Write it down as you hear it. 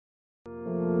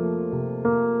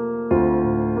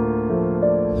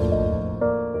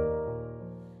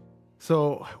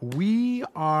So we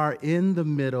are in the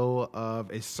middle of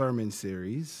a sermon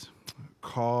series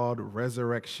called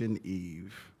Resurrection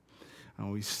Eve.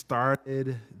 And we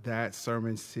started that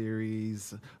sermon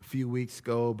series a few weeks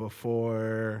ago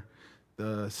before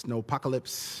the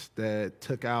snowpocalypse that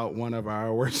took out one of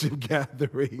our worship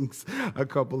gatherings a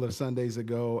couple of Sundays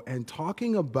ago, and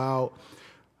talking about,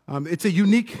 it's a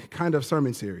unique kind of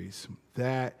sermon series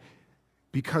that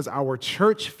because our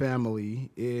church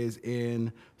family is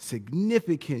in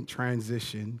significant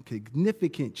transition,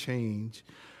 significant change,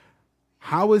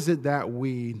 how is it that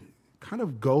we kind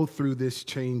of go through this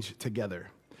change together?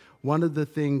 One of the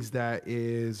things that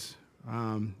is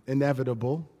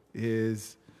inevitable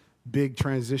is big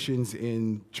transitions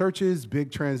in churches,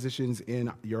 big transitions in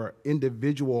your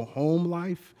individual home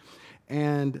life,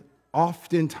 and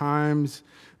oftentimes,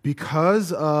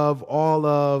 because of all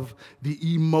of the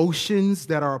emotions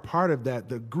that are a part of that,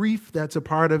 the grief that's a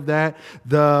part of that,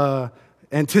 the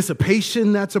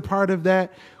anticipation that's a part of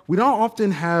that, we don't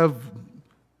often have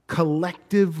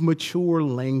collective, mature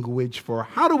language for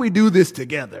how do we do this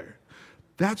together.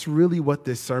 That's really what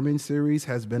this sermon series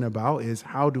has been about, is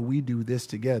how do we do this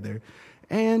together?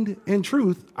 And in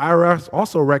truth, I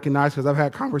also recognize, because I've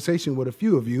had conversation with a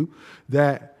few of you,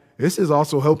 that this is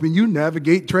also helping you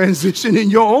navigate transition in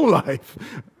your own life.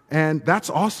 And that's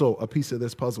also a piece of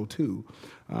this puzzle too.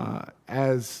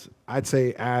 As I'd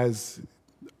say, as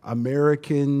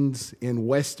Americans in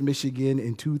West Michigan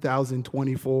in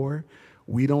 2024,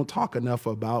 we don't talk enough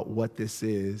about what this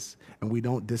is, and we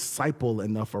don't disciple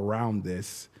enough around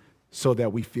this so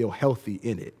that we feel healthy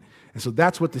in it. And so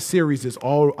that's what the series is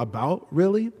all about,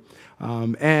 really.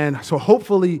 And so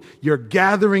hopefully you're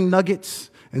gathering nuggets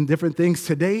and different things.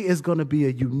 Today is going to be a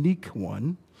unique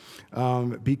one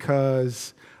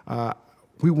because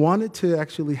we wanted to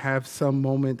actually have some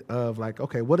moment of like,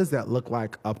 okay, what does that look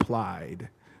like applied?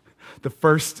 The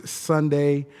first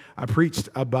Sunday, I preached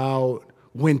about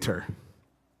winter,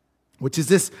 which is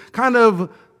this kind of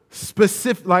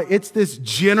specific, like it's this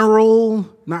general,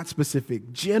 not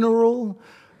specific, general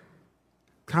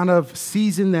kind of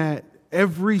season that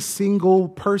every single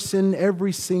person,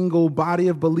 every single body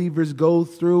of believers go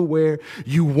through, where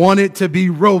you want it to be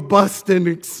robust and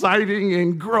exciting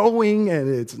and growing,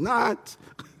 and it's not.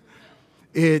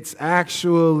 It's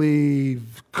actually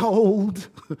cold.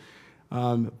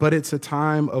 But it's a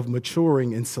time of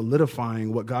maturing and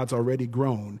solidifying what God's already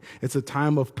grown. It's a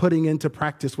time of putting into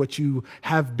practice what you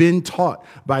have been taught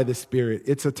by the Spirit.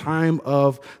 It's a time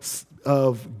of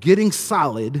getting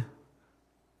solid,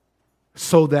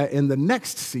 so that in the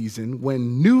next season,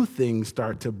 when new things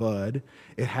start to bud,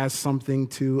 it has something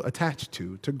to attach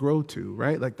to grow to,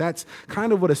 right? Like that's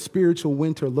kind of what a spiritual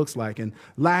winter looks like. And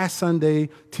last Sunday,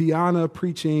 Tiana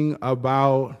preaching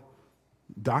about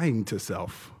dying to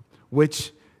self,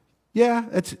 which, yeah,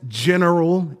 it's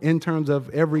general in terms of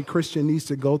every Christian needs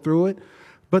to go through it.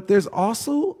 But there's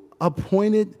also a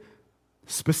pointed,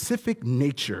 specific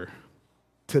nature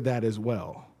to that as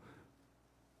well.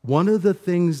 One of the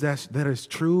things that is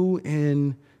true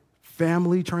in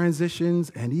family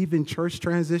transitions and even church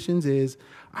transitions is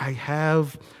I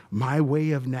have my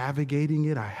way of navigating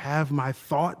it. I have my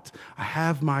thought. I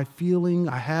have my feeling.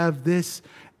 I have this.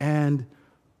 And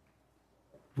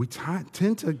we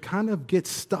tend to kind of get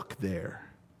stuck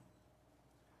there.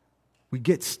 We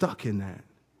get stuck in that.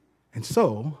 And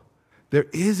so there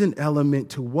is an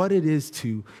element to what it is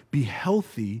to be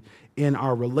healthy in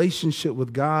our relationship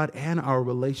with God and our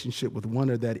relationship with one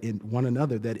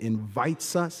another that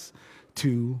invites us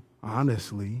to,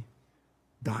 honestly,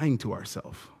 dying to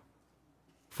ourselves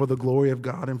for the glory of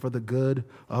God and for the good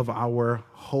of our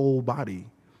whole body.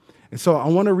 And so I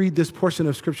want to read this portion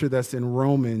of Scripture that's in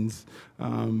Romans,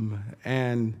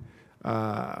 and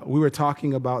we were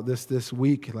talking about this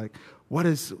week, like what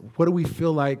do we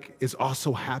feel like is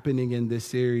also happening in this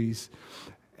series?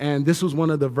 And this was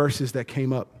one of the verses that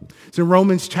came up. It's in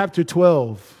Romans chapter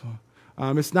 12.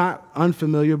 It's not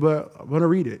unfamiliar, but I'm going to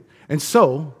read it. And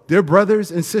so, dear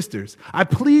brothers and sisters, I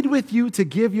plead with you to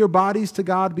give your bodies to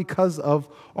God because of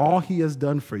all he has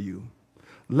done for you.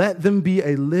 Let them be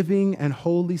a living and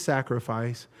holy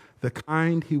sacrifice, the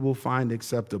kind he will find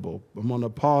acceptable. I'm going to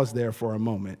pause there for a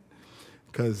moment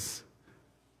because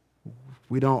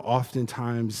we don't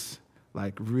oftentimes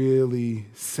like really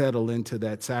settle into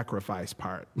that sacrifice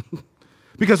part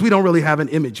because we don't really have an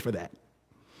image for that.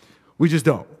 We just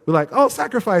don't. We're like, oh,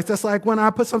 sacrifice. That's like when I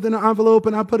put something in an envelope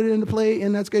and I put it in the plate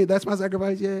and that's great. That's my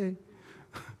sacrifice. Yay.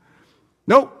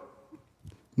 Nope.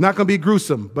 Not going to be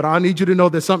gruesome, but I need you to know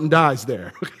that something dies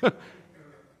there.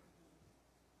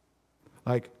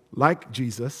 Like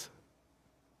Jesus,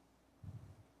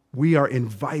 we are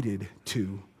invited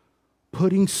to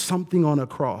putting something on a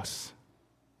cross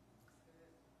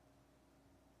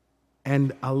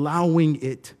and allowing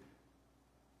it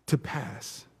to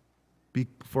pass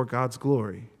for God's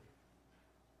glory.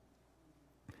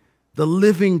 The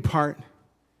living part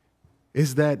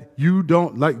is that you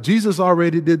don't, like Jesus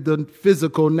already did the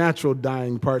physical, natural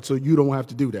dying part, so you don't have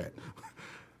to do that.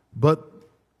 But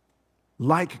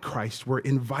like Christ, we're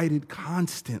invited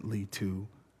constantly to,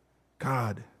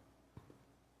 God,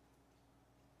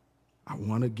 I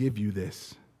want to give you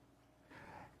this.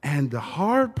 And the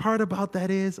hard part about that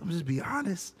is, I'm just be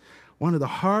honest, one of the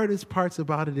hardest parts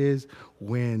about it is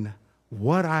when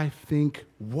what I think,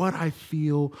 what I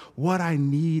feel, what I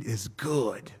need is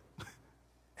good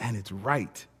and it's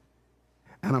right.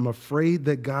 And I'm afraid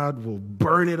that God will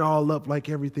burn it all up like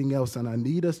everything else. And I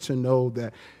need us to know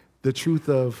that the truth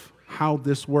of how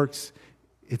this works,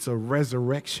 it's a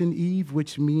resurrection eve,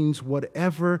 which means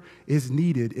whatever is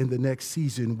needed in the next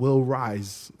season will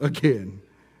rise again.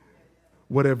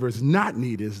 Whatever is not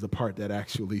needed is the part that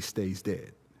actually stays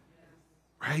dead,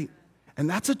 right? And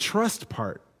that's a trust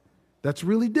part that's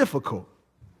really difficult.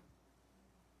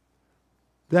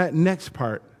 That next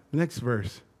part, next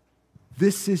verse,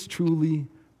 this is truly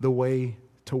the way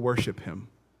to worship him.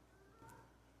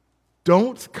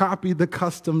 Don't copy the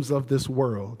customs of this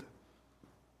world.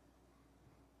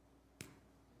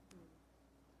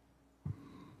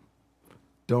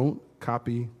 Don't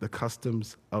copy the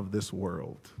customs of this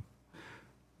world.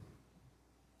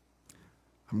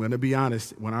 I'm going to be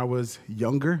honest, when I was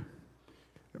younger,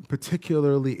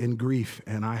 particularly in grief,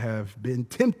 and I have been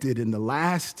tempted in the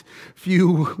last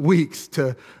few weeks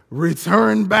to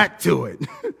return back to it.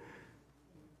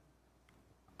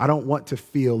 I don't want to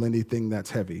feel anything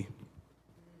that's heavy.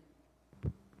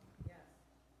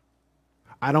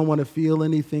 I don't want to feel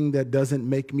anything that doesn't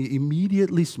make me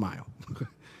immediately smile.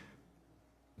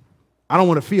 I don't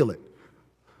want to feel it.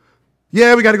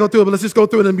 Yeah, we got to go through it, but let's just go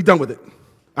through it and be done with it.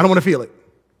 I don't want to feel it.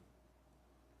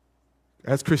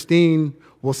 As Christine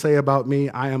will say about me,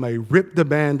 I am a rip the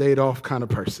Band-Aid off kind of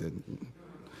person.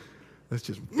 Let's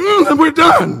just, we're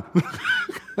done.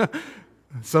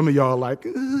 Some of y'all are like,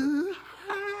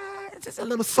 just a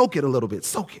little, soak it a little bit,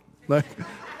 soak it. Like,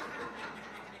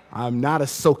 I'm not a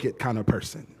soak it kind of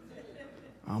person.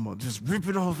 I'm going to just rip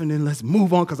it off and then let's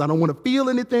move on because I don't want to feel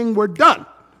anything. We're done.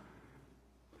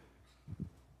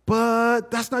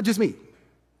 But that's not just me.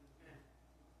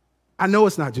 I know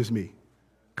it's not just me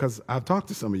because I've talked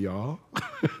to some of y'all.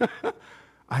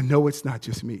 I know it's not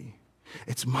just me.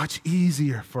 It's much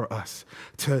easier for us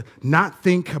to not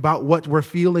think about what we're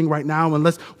feeling right now and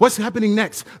what's happening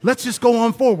next. Let's just go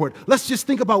on forward. Let's just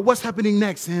think about what's happening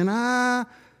next. And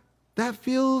that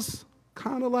feels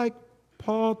kind of like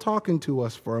Paul talking to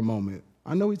us for a moment.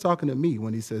 I know he's talking to me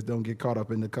when he says don't get caught up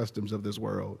in the customs of this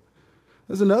world.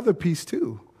 There's another piece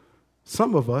too.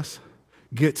 Some of us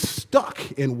get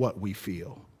stuck in what we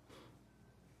feel.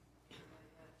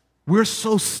 We're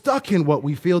so stuck in what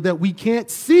we feel that we can't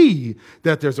see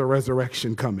that there's a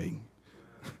resurrection coming.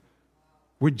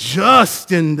 We're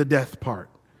just in the death part.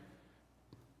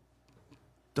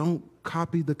 Don't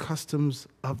copy the customs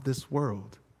of this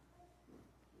world,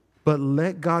 but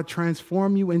let God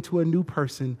transform you into a new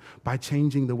person by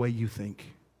changing the way you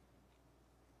think.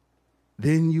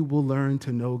 Then you will learn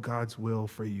to know God's will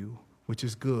for you, which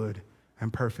is good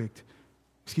and perfect,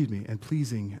 and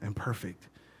pleasing and perfect.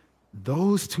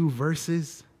 Those two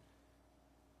verses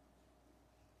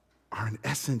are, in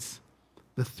essence,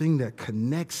 the thing that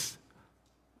connects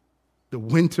the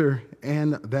winter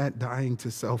and that dying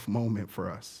to self moment for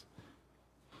us.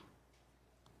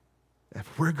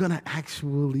 If we're going to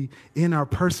actually, in our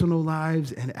personal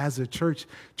lives and as a church,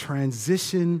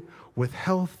 transition with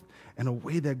health in a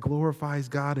way that glorifies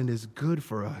God and is good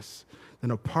for us,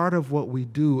 then a part of what we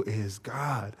do is,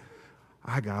 God,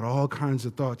 I got all kinds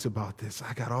of thoughts about this.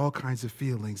 I got all kinds of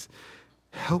feelings.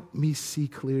 Help me see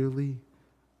clearly.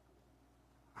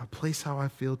 I place how I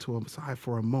feel to the side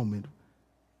for a moment.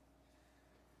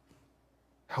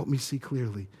 Help me see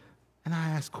clearly. And I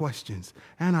ask questions,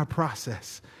 and I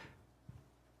process.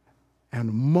 And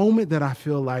the moment that I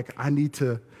feel like I need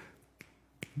to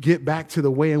get back to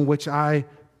the way in which I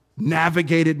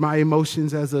navigated my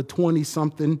emotions as a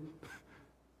 20-something,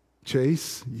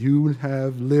 Chase, you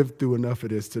have lived through enough of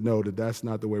this to know that that's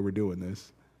not the way we're doing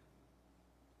this.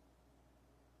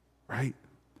 Right?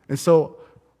 And so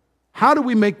how do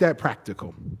we make that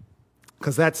practical?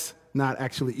 Because that's not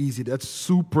actually easy. That's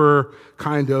super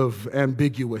kind of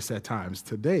ambiguous at times.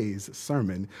 Today's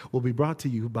sermon will be brought to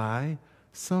you by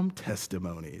some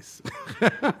testimonies.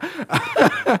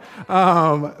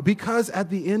 Because at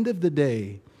the end of the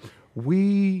day,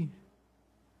 we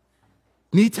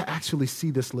need to actually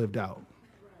see this lived out.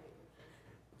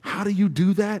 How do you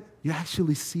do that? You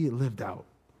actually see it lived out.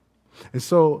 And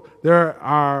so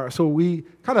we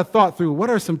kind of thought through what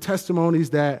are some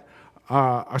testimonies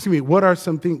what are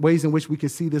some ways in which we can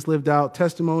see this lived out?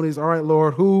 Testimonies, all right,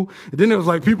 Lord, who? And then it was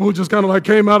like people who just kind of like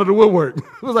came out of the woodwork.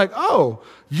 It was like, oh,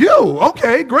 you,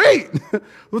 okay, great.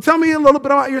 Well, tell me a little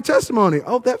bit about your testimony.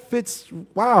 Oh, that fits,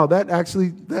 wow,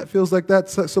 that feels like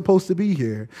that's supposed to be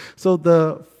here. So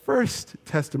the first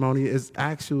testimony is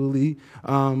actually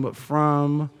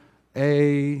from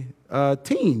a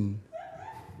teen.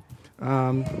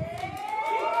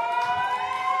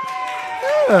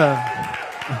 Yeah.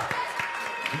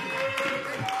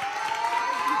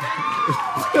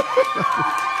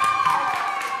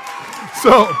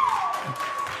 So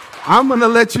I'm going to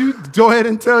let you go ahead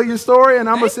and tell your story, and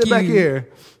I'm going to sit back here.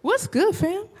 What's good,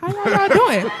 fam? How y'all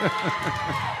doing?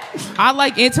 I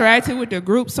like interacting with the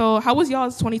group. So how was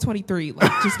y'all's 2023?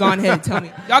 Like, just go on ahead and tell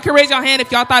me. Y'all can raise your hand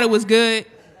if y'all thought it was good.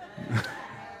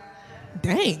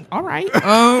 Dang, all right.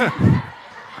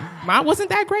 Mine wasn't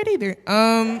that great either.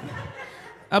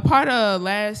 A part of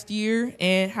last year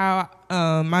and how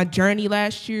my journey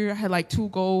last year, I had like 2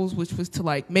 goals, which was to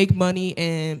like make money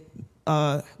and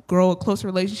grow a closer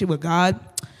relationship with God.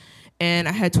 And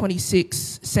I had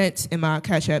 26 cents in my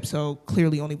Cash App, so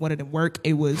clearly only one of them worked.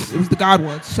 It was the God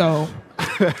one. So,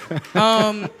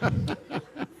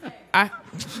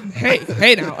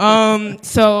 hey now.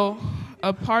 So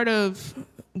a part of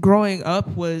growing up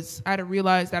was I had to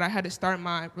realize that I had to start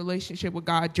my relationship with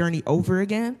God journey over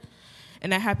again.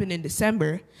 And that happened in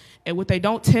December. And what they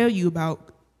don't tell you about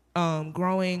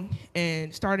growing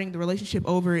and starting the relationship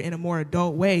over in a more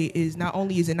adult way is not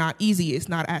only is it not easy, it's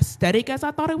not aesthetic as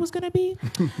I thought it was going to be.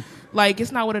 Like,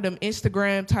 it's not one of them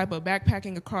Instagram type of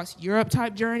backpacking across Europe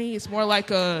type journey. It's more like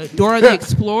a Dora the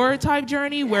Explorer type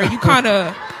journey where you kind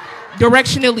of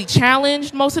directionally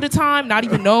challenged most of the time, not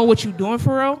even knowing what you're doing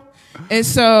for real. And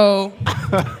so,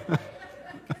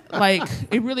 like,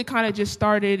 it really kind of just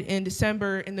started in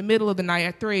December in the middle of the night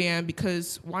at 3 a.m.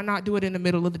 because why not do it in the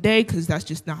middle of the day? Because that's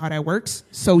just not how that works.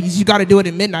 So you got to do it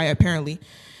at midnight, apparently.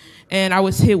 And I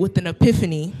was hit with an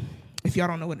epiphany. If y'all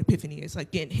don't know what an epiphany is,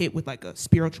 like getting hit with like a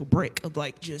spiritual brick of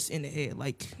like just in the head.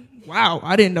 Like, wow,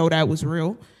 I didn't know that was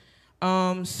real.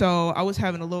 So I was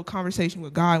having a little conversation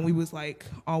with God, and we was like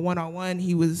on one-on-one.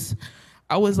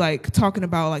 I was like talking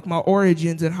about like my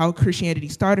origins and how Christianity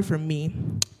started for me.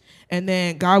 And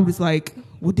then God was like,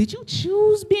 well, did you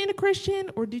choose being a Christian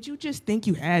or did you just think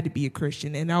you had to be a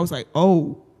Christian? And I was like,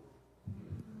 oh.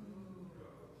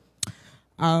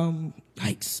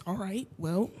 Yikes. All right.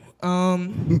 Well.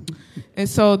 And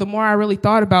so the more I really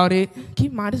thought about it,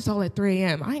 keep in mind, this is all at 3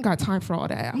 a.m. I ain't got time for all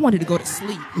that. I wanted to go to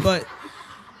sleep. But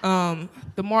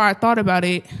the more I thought about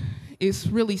it, it's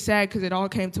really sad because it all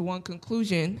came to one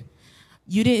conclusion.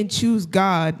 You didn't choose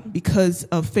God because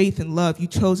of faith and love. You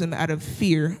chose him out of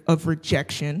fear of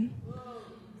rejection.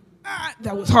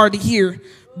 That was hard to hear,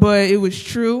 but it was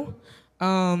true.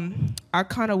 I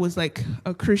kind of was like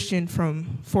a Christian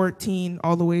from 14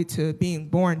 all the way to being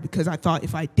born because I thought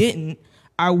if I didn't,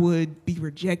 I would be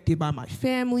rejected by my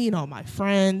family and all my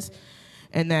friends,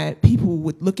 and that people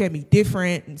would look at me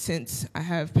different. And since I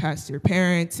have pastor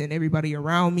parents and everybody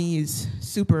around me is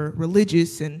super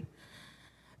religious, and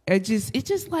it's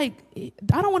just like,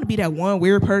 I don't want to be that one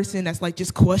weird person that's like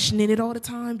just questioning it all the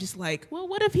time. Just like, well,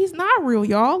 what if he's not real,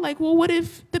 y'all? Like, well, what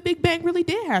if the Big Bang really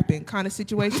did happen kind of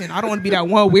situation? I don't want to be that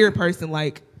one weird person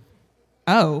like,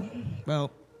 oh,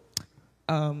 well,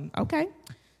 okay.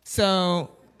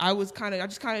 So I just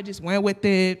kind of went with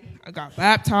it. I got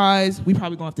baptized. We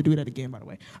probably gonna have to do that again, by the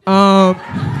way. We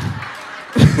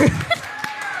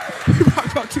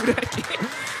probably gonna do that again.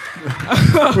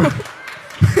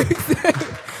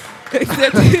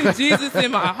 Accepted Jesus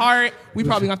in my heart. We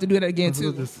probably gonna have to do that again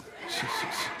too.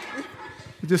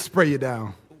 Just spray you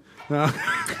down.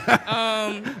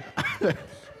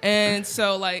 And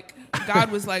so like God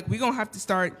was like, we're gonna have to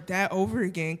start that over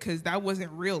again because that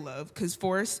wasn't real love. Because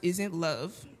force isn't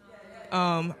love.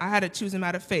 I had to choose him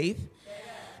out of faith,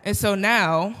 and so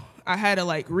now I had to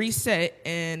like reset.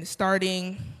 And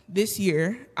starting this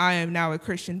year, I am now a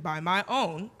Christian by my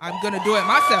own. I'm gonna do it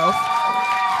myself.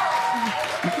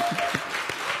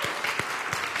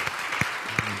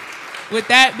 With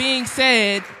that being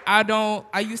said,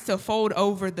 I used to fold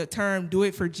over the term do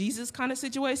it for Jesus kind of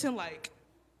situation. Like,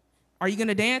 are you going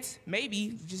to dance?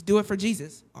 Maybe. Just do it for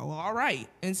Jesus. Oh, all right.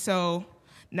 And so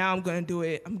now I'm going to do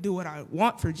it. I'm do what I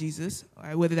want for Jesus,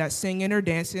 whether that's singing or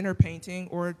dancing or painting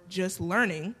or just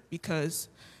learning, because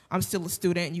I'm still a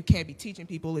student and you can't be teaching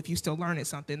people if you're still learning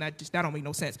something. That don't make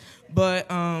no sense.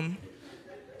 But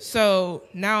So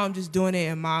now I'm just doing it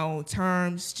in my own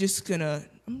terms.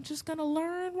 I'm just gonna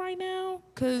learn right now,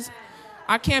 because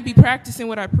I can't be practicing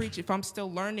what I preach if I'm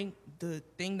still learning the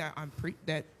thing that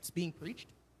that's being preached.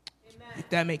 Amen. If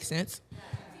that makes sense.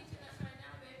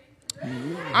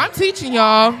 I'm teaching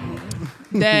y'all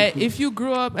that if you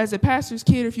grew up as a pastor's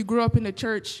kid, if you grew up in the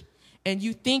church and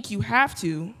you think you have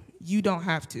to, you don't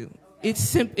have to.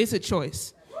 It's a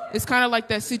choice. It's kind of like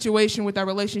that situation with that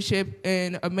relationship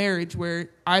in a marriage where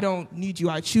I don't need you,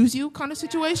 I choose you kind of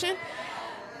situation.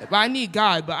 But I need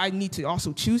God, but I need to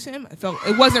also choose him. I felt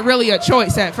it wasn't really a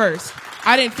choice at first.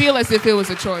 I didn't feel as if it was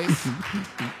a choice.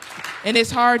 And it's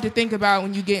hard to think about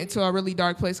when you get into a really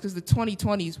dark place, because the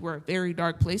 2020s were a very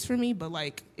dark place for me, but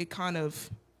like it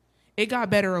got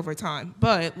better over time.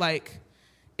 But like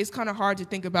it's kind of hard to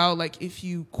think about, like, I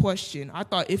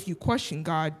thought if you question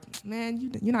God,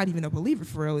 man, you're not even a believer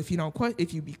for real if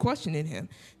you be questioning him,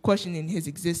 questioning his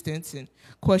existence and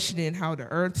questioning how the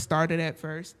earth started at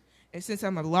first. And since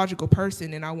I'm a logical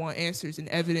person and I want answers and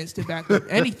evidence to back up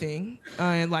anything,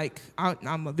 and like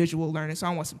I'm a visual learner, so I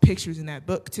want some pictures in that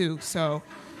book too. So,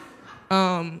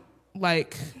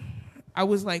 like, I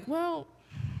was like, well,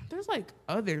 there's like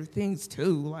other things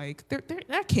too. Like,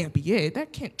 that can't be it. There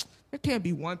can't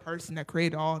be one person that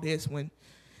created all this when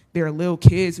there are little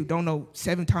kids who don't know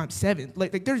 7 times 7.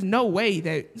 Like there's no way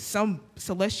that some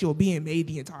celestial being made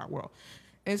the entire world.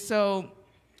 And so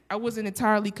I wasn't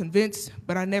entirely convinced,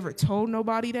 but I never told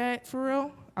nobody that for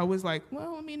real. I was like,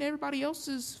 well, I mean, everybody else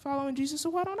is following Jesus, so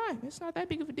why don't I? It's not that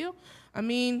big of a deal. I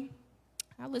mean,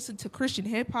 I listen to Christian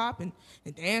hip-hop and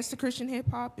dance to Christian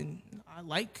hip-hop, and I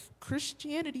like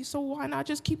Christianity, so why not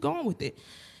just keep going with it?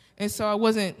 And so I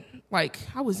wasn't, like,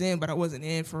 I was in, but I wasn't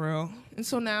in for real. And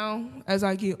so now, as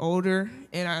I get older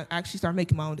and I actually start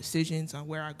making my own decisions on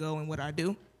where I go and what I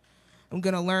do, I'm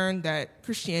going to learn that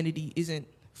Christianity isn't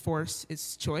force,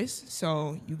 it's choice.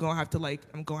 So I'm gonna have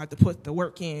to put the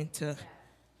work in to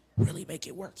really make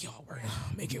it work, y'all.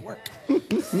 Make it work.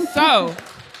 So,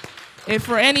 if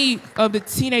for any of the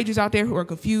teenagers out there who are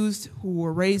confused, who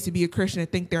were raised to be a Christian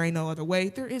and think there ain't no other way,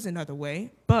 there is another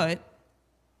way, but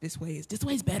this way's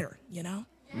better, you know?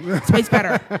 This way's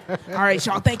better. All right,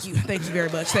 y'all, thank you very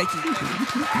much. Thank you.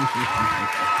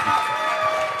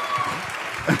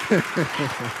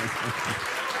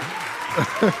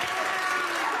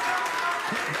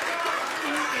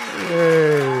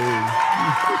 Hey.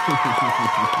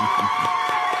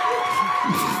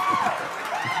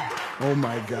 Oh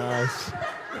my gosh.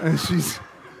 And she's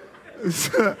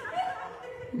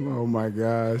oh my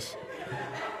gosh.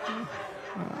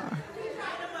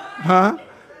 Huh?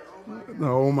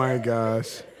 Oh my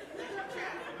gosh.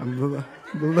 I'm gonna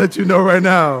let you know right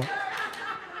now.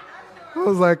 I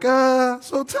was like,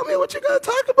 so tell me what you're going to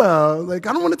talk about. Like,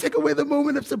 I don't want to take away the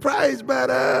moment of surprise, but,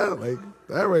 like,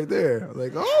 that right there.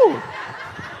 Like, oh,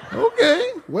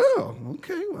 okay, well,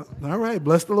 all right.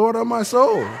 Bless the Lord on my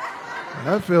soul.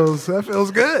 That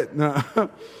feels good. No.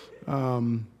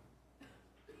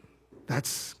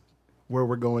 That's where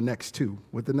we're going next, too,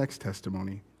 with the next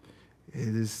testimony.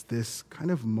 It is this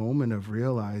kind of moment of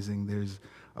realizing there's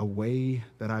a way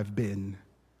that I've been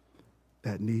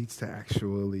that needs to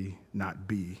actually not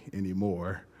be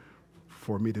anymore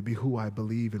for me to be who I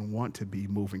believe and want to be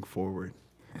moving forward.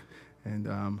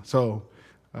 And so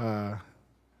kind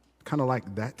of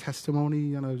like that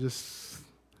testimony, just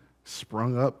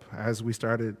sprung up as we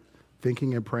started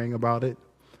thinking and praying about it.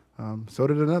 So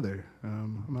did another.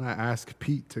 I'm going to ask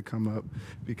Pete to come up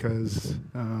because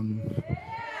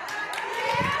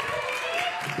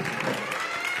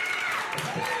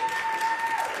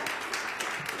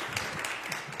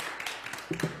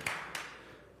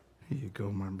here you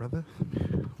go, my brother.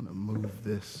 I'm going to move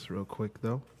this real quick,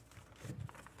 though.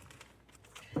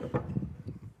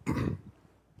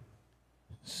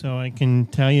 So I can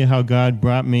tell you how God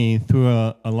brought me through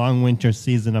a long winter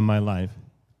season of my life.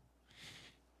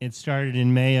 It started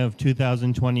in May of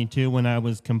 2022 when I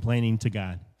was complaining to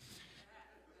God.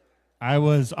 I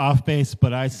was off base,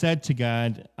 but I said to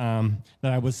God that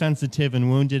I was sensitive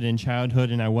and wounded in childhood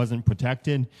and I wasn't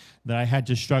protected, that I had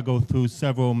to struggle through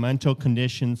several mental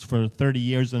conditions for 30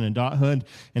 years in adulthood.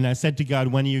 And I said to God,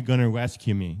 when are you going to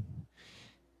rescue me?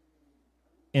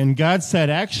 And God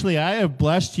said, actually, I have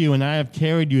blessed you and I have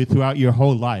carried you throughout your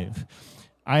whole life.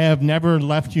 I have never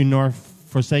left you nor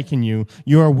forsaken you.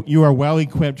 You are well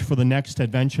equipped for the next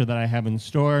adventure that I have in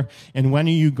store. And when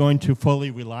are you going to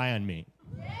fully rely on me?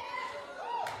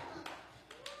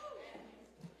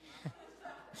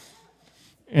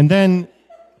 And then,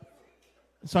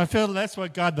 so I feel that's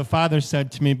what God the Father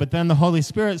said to me, but then the Holy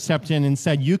Spirit stepped in and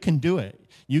said, you can do it.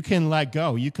 You can let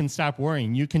go. You can stop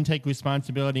worrying. You can take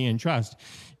responsibility and trust.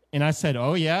 And I said,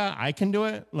 oh, yeah, I can do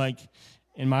it? Like,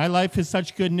 and my life is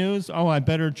such good news? Oh, I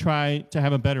better try to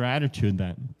have a better attitude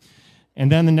then. And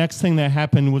then the next thing that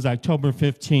happened was October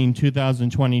 15,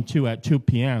 2022 at 2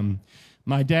 p.m.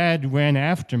 My dad ran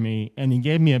after me, and he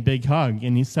gave me a big hug,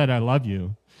 and he said, I love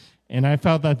you. And I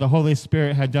felt that the Holy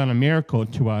Spirit had done a miracle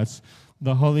to us.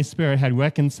 The Holy Spirit had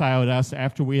reconciled us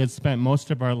after we had spent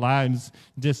most of our lives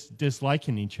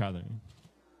disliking each other.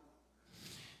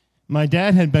 My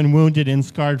dad had been wounded and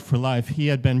scarred for life. He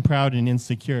had been proud and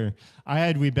insecure. I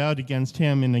had rebelled against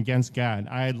him and against God.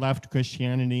 I had left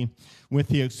Christianity with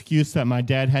the excuse that my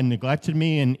dad had neglected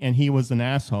me and he was an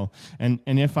asshole. And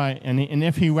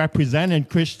if he represented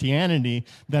Christianity,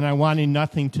 then I wanted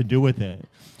nothing to do with it.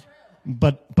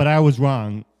 But I was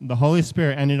wrong. The Holy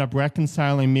Spirit ended up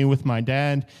reconciling me with my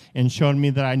dad and showed me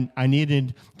that I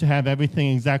needed to have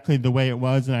everything exactly the way it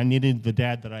was, and I needed the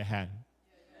dad that I had.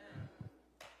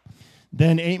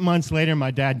 Then 8 months later, my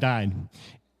dad died,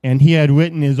 and he had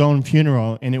written his own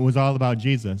funeral, and it was all about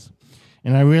Jesus.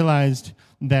 And I realized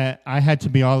that I had to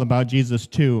be all about Jesus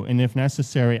too, and if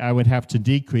necessary, I would have to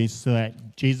decrease so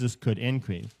that Jesus could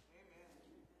increase.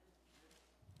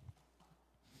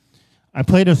 I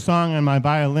played a song on my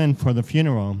violin for the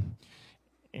funeral,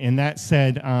 and that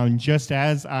said, just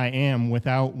as I am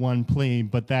without one plea,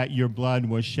 but that your blood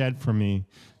was shed for me.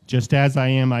 Just as I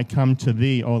am, I come to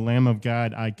thee, O Lamb of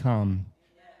God, I come.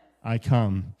 I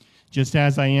come. Just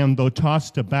as I am, though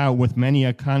tossed about with many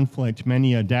a conflict,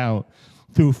 many a doubt,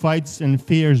 through fights and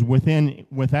fears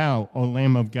without, O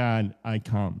Lamb of God, I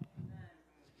come.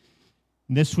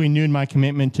 This renewed my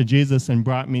commitment to Jesus and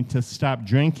brought me to stop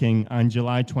drinking on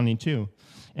July 22.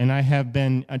 And I have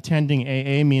been attending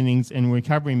AA meetings and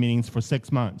recovery meetings for 6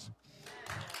 months.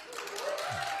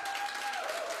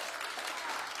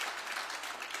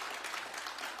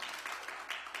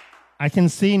 I can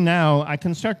see now, I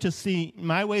can start to see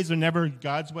my ways are never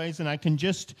God's ways, and I can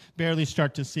just barely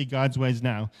start to see God's ways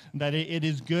now. That it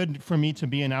is good for me to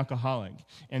be an alcoholic,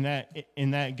 and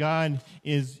that God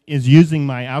is using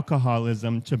my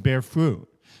alcoholism to bear fruit.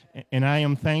 And I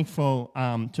am thankful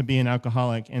to be an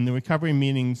alcoholic. And the recovery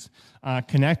meetings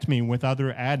connect me with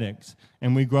other addicts,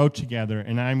 and we grow together.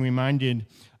 And I'm reminded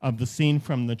of the scene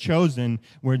from The Chosen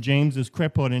where James is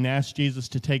crippled and asks Jesus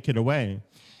to take it away.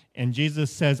 And Jesus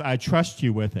says, I trust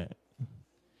you with it.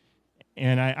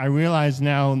 And I realize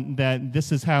now that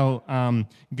this is how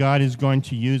God is going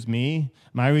to use me.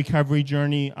 My recovery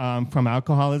journey from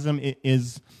alcoholism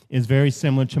is very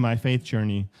similar to my faith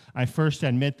journey. I first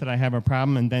admit that I have a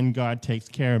problem, and then God takes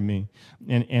care of me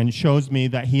and shows me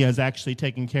that he has actually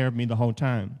taken care of me the whole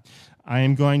time. I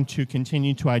am going to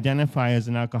continue to identify as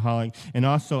an alcoholic and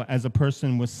also as a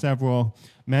person with several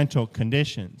mental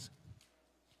conditions.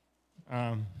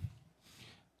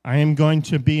 I am going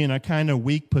to be in a kind of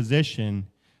weak position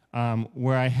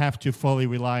where I have to fully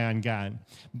rely on God.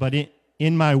 But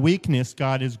in my weakness,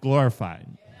 God is glorified.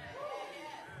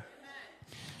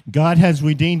 God has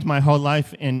redeemed my whole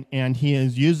life, and he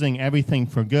is using everything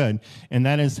for good. And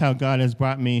that is how God has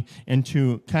brought me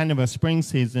into kind of a spring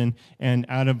season and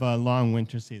out of a long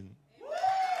winter season.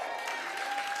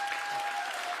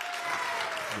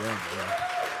 Yeah.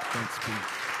 Thanks,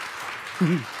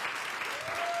 Pete.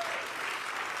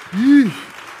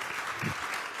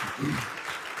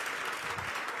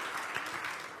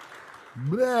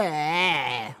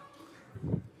 Blah.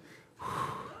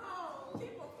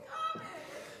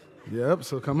 Yep,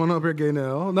 so come on up here,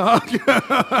 Gaynell. No.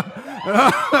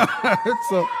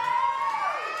 So,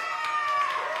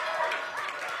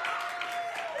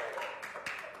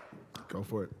 go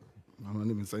for it. I don't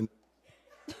even say.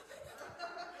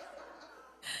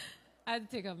 I had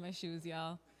to take off my shoes,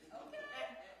 y'all.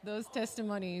 Those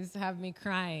testimonies have me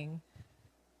crying.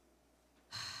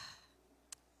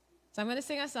 So I'm going to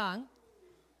sing a song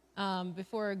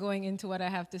before going into what I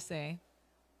have to say.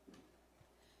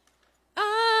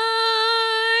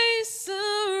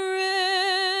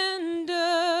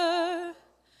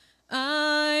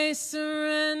 I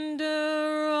surrender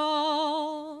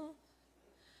all.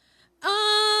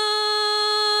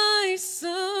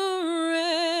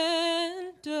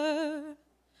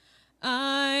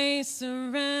 I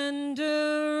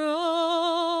surrender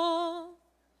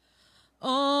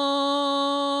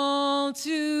all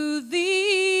to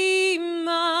thee,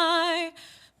 my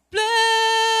blessed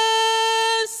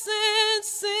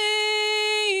Savior.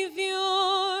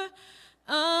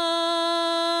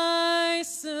 I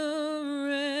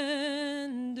surrender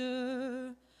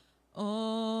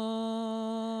all.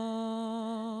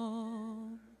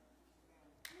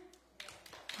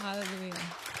 Hallelujah.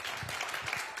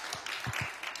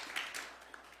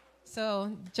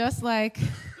 So just like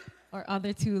our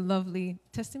other two lovely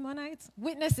testimonies,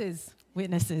 witnesses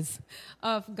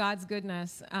of God's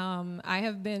goodness, I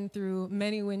have been through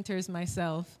many winters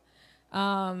myself.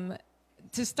 To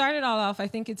start it all off, I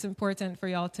think it's important for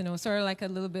y'all to know sort of like a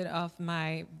little bit of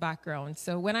my background.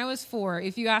 So when I was 4,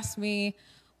 if you asked me,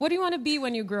 what do you want to be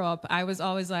when you grow up? I was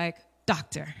always like,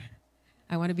 doctor.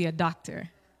 I want to be a doctor.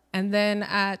 And then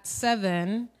at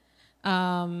 7,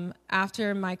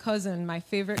 after my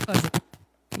favorite cousin,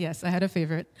 yes, I had a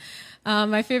favorite.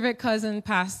 My favorite cousin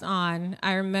passed on.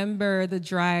 I remember the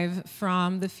drive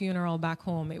from the funeral back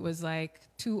home. It was like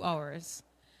 2 hours.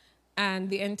 And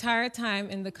the entire time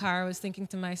in the car, I was thinking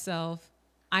to myself,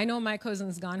 I know my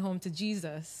cousin's gone home to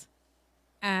Jesus,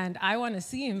 and I want to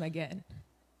see him again.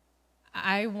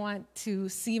 I want to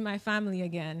see my family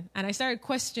again. And I started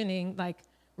questioning, like,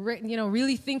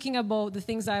 really thinking about the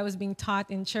things I was being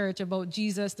taught in church about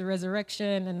Jesus, the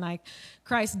resurrection, and like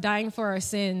Christ dying for our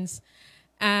sins.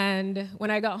 And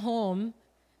when I got home,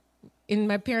 in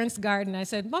my parents' garden, I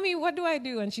said, Mommy, what do I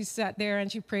do? And she sat there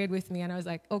and she prayed with me. And I was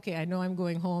like, okay, I know I'm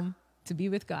going home to be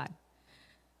with God.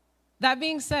 That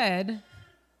being said,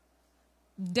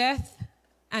 death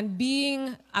and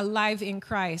being alive in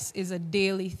Christ is a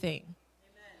daily thing. Amen.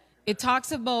 It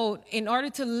talks about in order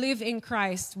to live in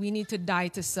Christ, we need to die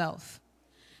to self.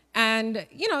 And,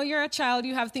 you're a child,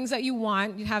 you have things that you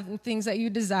want, you have things that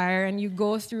you desire, and you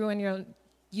go through and you're,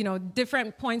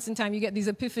 different points in time, you get these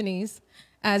epiphanies,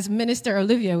 as Minister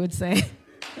Olivia would say.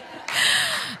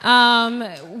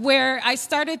 Where I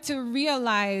started to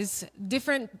realize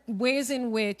different ways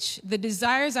in which the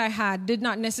desires I had did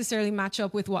not necessarily match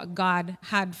up with what God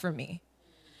had for me.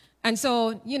 And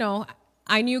so,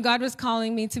 I knew God was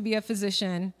calling me to be a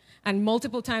physician, and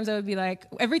multiple times I would be like,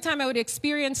 every time I would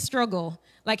experience struggle,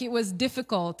 like it was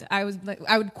difficult, I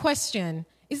would question,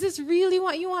 is this really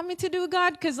what you want me to do,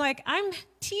 God? Because I'm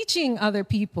teaching other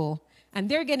people, and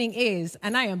they're getting A's,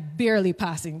 and I am barely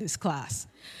passing this class.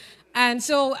 And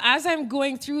so as I'm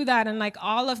going through that and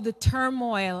all of the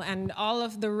turmoil and all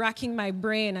of the racking my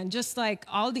brain and just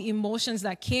all the emotions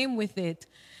that came with it,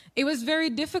 it was very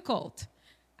difficult.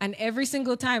 And every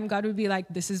single time God would be like,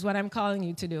 this is what I'm calling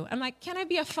you to do. I'm like, can I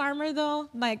be a farmer though?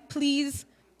 Please?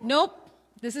 Nope.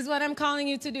 This is what I'm calling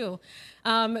you to do.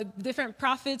 Different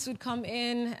prophets would come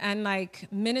in and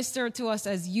minister to us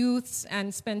as youths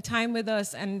and spend time with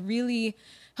us and really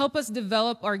help us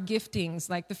develop our giftings,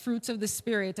 like the fruits of the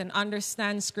Spirit, and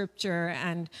understand Scripture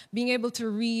and being able to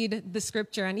read the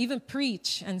Scripture and even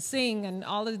preach and sing and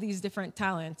all of these different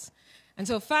talents. And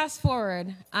so fast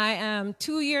forward, I am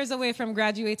 2 years away from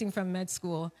graduating from med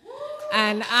school.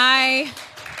 And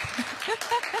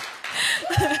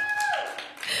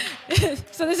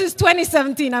so this is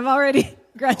 2017. I've already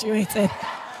graduated.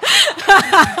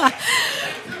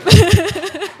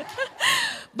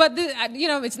 But,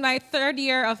 it's my 3rd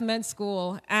year of med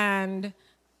school, and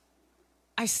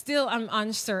I still am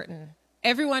uncertain.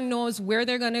 Everyone knows where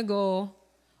they're going to go,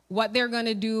 what they're going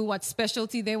to do, what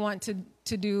specialty they want to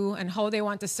do, and how they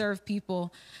want to serve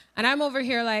people. And I'm over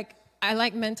here I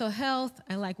like mental health,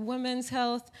 I like women's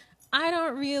health. I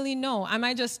don't really know. Am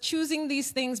I just choosing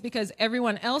these things because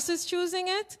everyone else is choosing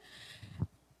it?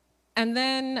 And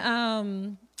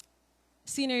then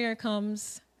senior year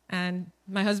comes, and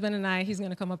my husband and I, he's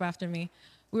going to come up after me,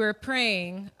 we were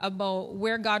praying about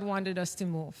where God wanted us to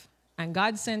move. And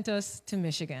God sent us to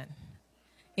Michigan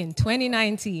in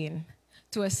 2019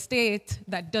 to a state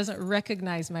that doesn't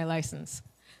recognize my license.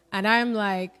 And I'm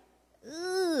like,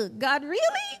 God,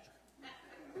 really?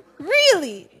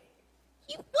 Really?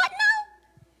 What now?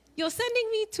 You're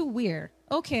sending me to where?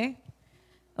 Okay.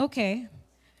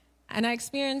 And I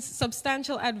experienced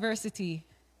substantial adversity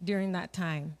during that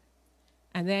time.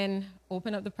 And then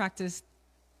open up the practice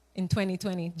in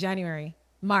 2020, January,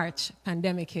 March,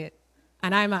 pandemic hit.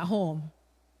 And I'm at home.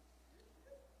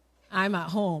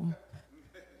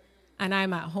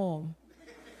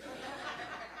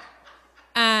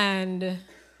 And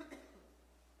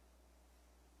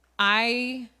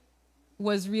I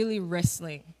was really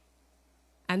wrestling.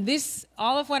 And this,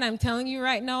 all of what I'm telling you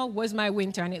right now, was my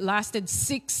winter, and it lasted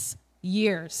 6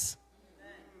 years.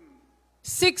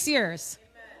 6 years.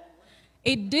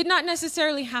 It did not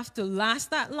necessarily have to last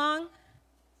that long.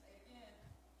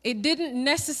 It didn't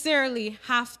necessarily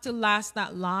have to last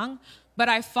that long, but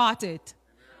I fought it.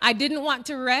 I didn't want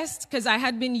to rest because I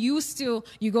had been used to,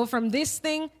 you go from this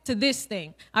thing to this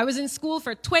thing. I was in school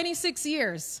for 26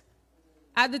 years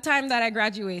at the time that I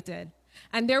graduated.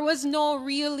 And there was no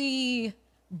really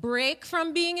break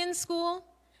from being in school.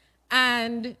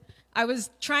 And I was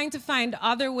trying to find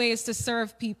other ways to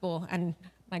serve people. And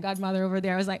my godmother over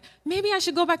there. I was like, maybe I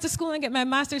should go back to school and get my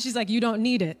master's. She's like, you don't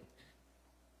need it.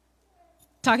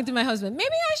 Talking to my husband,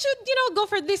 maybe I should, go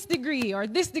for this degree or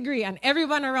this degree. And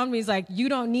everyone around me is like, you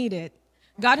don't need it.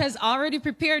 God has already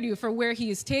prepared you for where he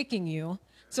is taking you.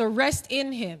 So rest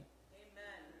in him.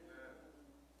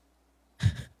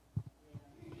 Amen.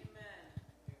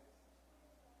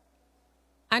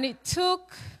 And it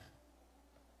took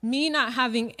me not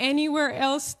having anywhere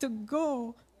else to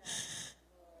go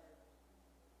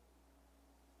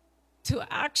to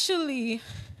actually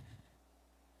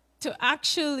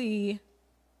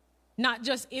not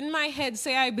just in my head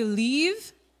say I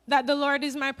believe that the Lord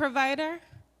is my provider,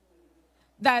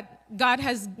 that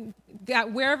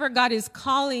wherever God is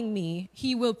calling me,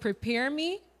 he will prepare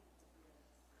me.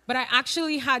 But I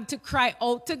actually had to cry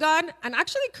out to God and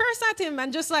actually curse at him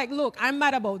and just like, look, I'm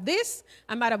mad about this.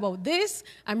 I'm mad about this.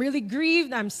 I'm really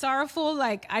grieved. I'm sorrowful.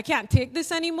 Like, I can't take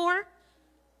this anymore.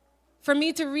 For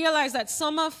me to realize that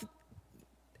some of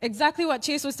exactly what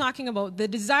Chase was talking about, the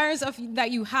desires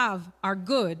that you have are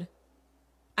good,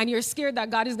 and you're scared that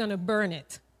God is going to burn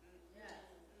it.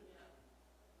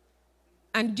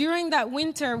 And during that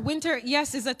winter,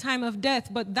 yes, is a time of death,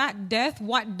 but that death,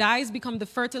 what dies, become the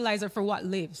fertilizer for what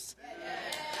lives.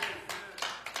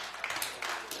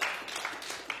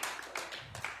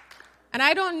 And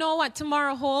I don't know what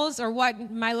tomorrow holds or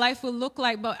what my life will look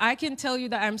like, but I can tell you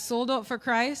that I'm sold out for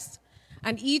Christ.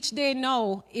 And each day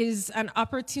now is an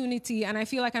opportunity, and I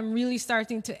feel like I'm really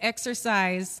starting to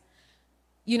exercise,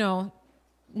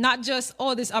 not just,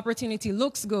 this opportunity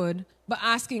looks good, but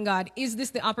asking God, is this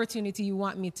the opportunity you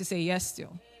want me to say yes to?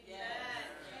 Yes.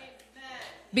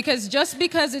 Because just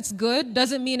because it's good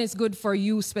doesn't mean it's good for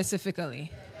you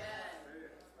specifically.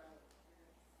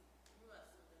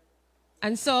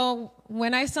 And so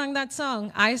when I sung that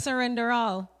song, I surrender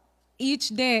all, each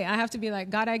day I have to be like,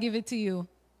 God, I give it to you.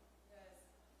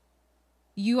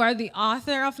 You are the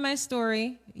author of my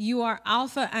story. You are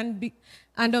Alpha and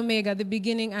Omega, the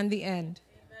beginning and the end.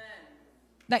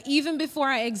 That even before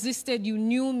I existed, you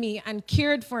knew me and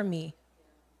cared for me.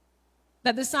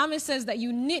 That the psalmist says that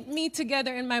you knit me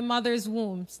together in my mother's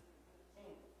womb.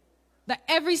 That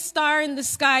every star in the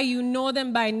sky, you know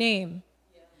them by name.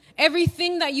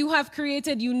 Everything that you have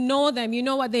created, you know them. You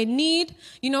know what they need,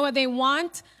 you know what they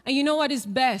want, and you know what is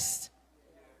best.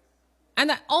 And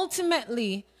that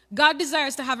ultimately, God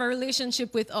desires to have a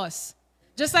relationship with us.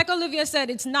 Just like Olivia said,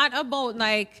 it's not about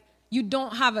like you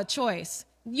don't have a choice.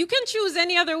 You can choose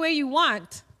any other way you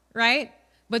want, right?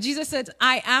 But Jesus said,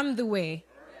 I am the way,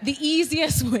 the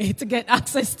easiest way to get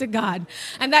access to God.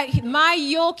 And that my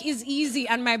yoke is easy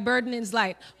and my burden is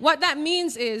light. What that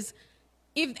means is,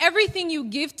 if everything you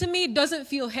give to me doesn't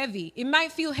feel heavy, it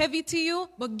might feel heavy to you,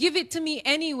 but give it to me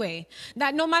anyway.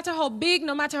 That no matter how big,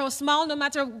 no matter how small, no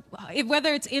matter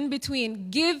whether it's in between,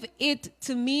 give it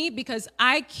to me because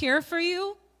I care for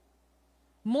you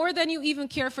more than you even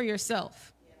care for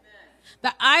yourself.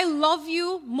 That I love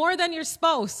you more than your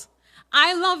spouse.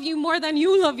 I love you more than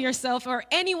you love yourself or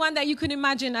anyone that you could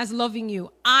imagine as loving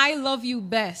you. I love you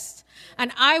best.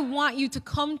 And I want you to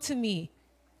come to me.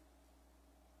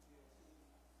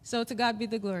 So to God be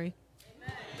the glory.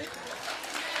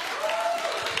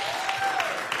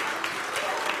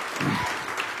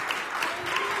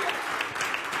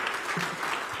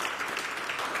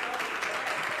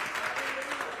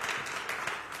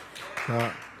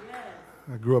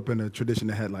 I grew up in a tradition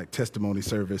that had like testimony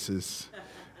services.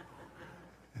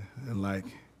 And like,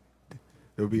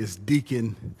 there would be this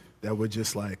deacon that would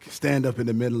just like stand up in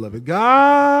the middle of it.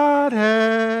 God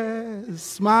has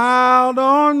smiled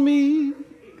on me.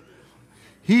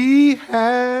 He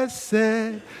has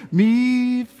set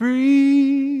me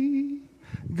free.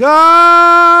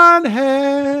 God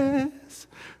has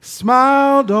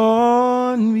smiled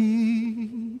on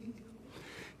me.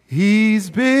 He's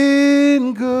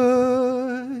been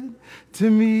good to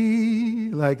me.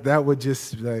 Like that would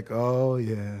just be like, oh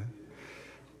yeah.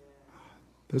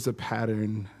 There's a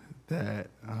pattern that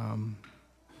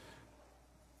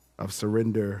of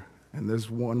surrender. And there's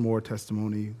one more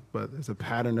testimony, but there's a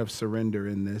pattern of surrender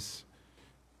in this.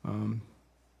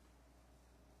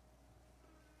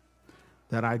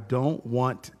 That I don't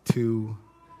want to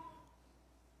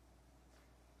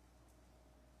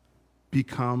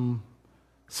become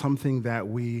something that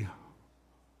we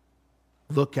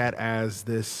look at as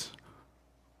this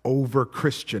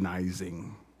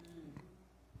over-Christianizing.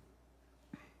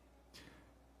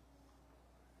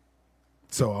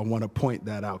 So I want to point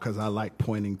that out because I like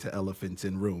pointing to elephants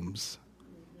in rooms.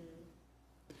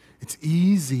 It's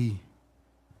easy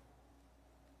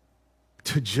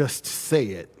to just say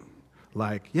it,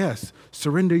 Like, yes,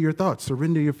 surrender your thoughts,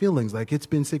 surrender your feelings. Like, it's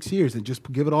been 6 years, and just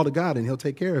give it all to God, and he'll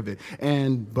take care of it.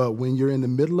 But when you're in the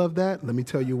middle of that, let me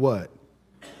tell you what,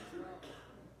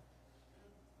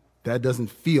 that doesn't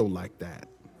feel like that.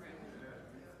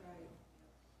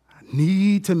 I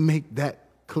need to make that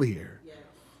clear.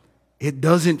 It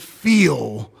doesn't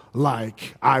feel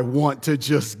like I want to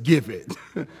just give it.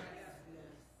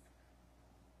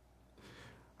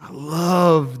 I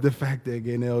love the fact that,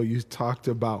 Gaynell, you talked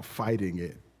about fighting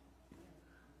it.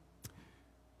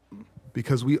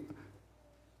 Because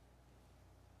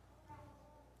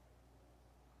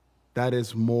that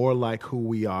is more like who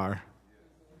we are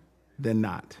than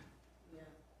not.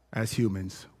 As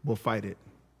humans, we'll fight it.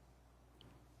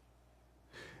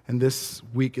 And this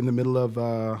week, in the middle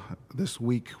of this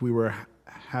week, we were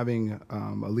having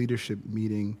a leadership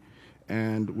meeting,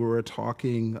 and we were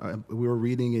talking, we were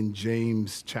reading in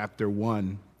James chapter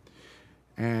 1.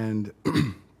 And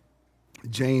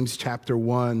James chapter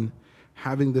 1,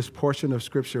 having this portion of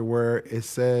scripture where it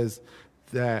says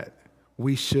that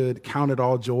we should count it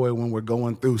all joy when we're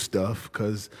going through stuff,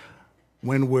 because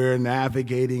when we're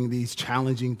navigating these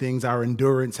challenging things, our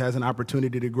endurance has an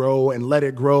opportunity to grow, and let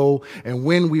it grow. And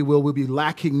when we will, we'll be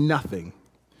lacking nothing,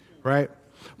 right?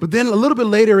 But then a little bit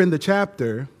later in the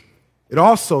chapter, it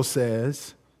also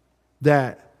says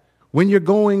that when you're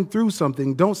going through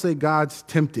something, don't say God's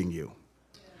tempting you.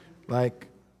 Like,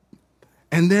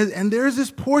 and there's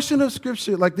this portion of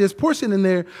scripture, like there's portion in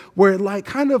there where it like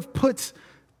kind of puts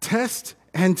test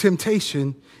and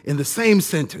temptation in the same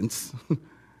sentence.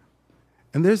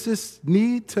 And there's this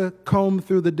need to comb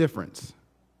through the difference.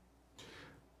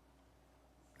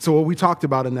 So what we talked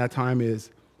about in that time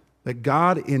is that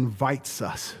God invites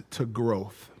us to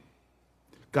growth.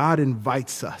 God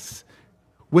invites us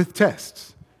with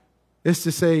tests. It's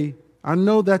to say, I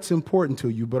know that's important to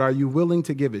you, but are you willing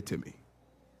to give it to me?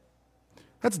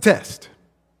 That's a test,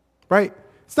 right?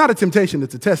 It's not a temptation,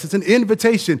 it's a test. It's an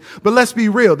invitation. But let's be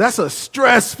real, that's a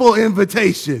stressful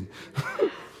invitation.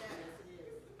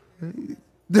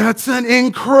 That's an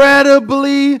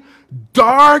incredibly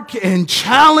dark and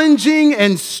challenging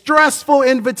and stressful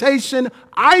invitation.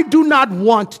 I do not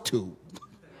want to.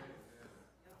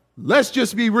 Let's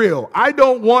just be real. I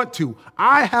don't want to.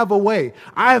 I have a way.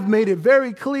 I have made it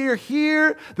very clear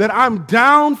here that I'm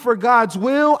down for God's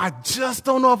will. I just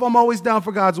don't know if I'm always down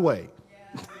for God's way.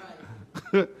 Yeah,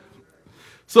 right.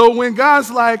 So when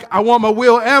God's like, I want my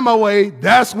will and my way,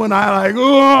 that's when I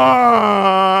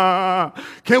like,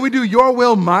 can we do your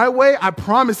will my way? I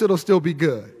promise it'll still be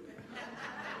good.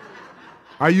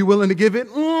 Are you willing to give it?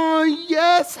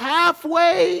 Yes,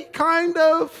 halfway, kind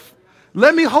of.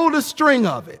 Let me hold a string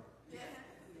of it.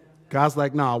 God's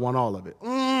like, no, I want all of it.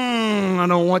 I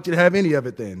don't want you to have any of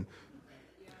it then.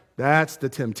 That's the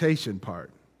temptation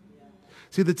part.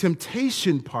 See, the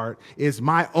temptation part is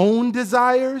my own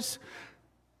desires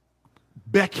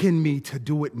beckon me to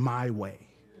do it my way.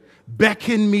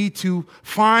 Beckon me to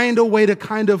find a way to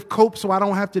kind of cope so I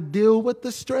don't have to deal with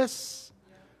the stress.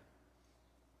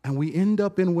 And we end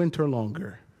up in winter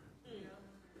longer.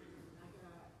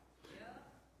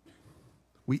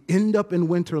 We end up in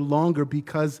winter longer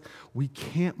because we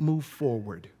can't move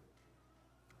forward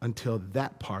until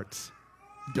that part's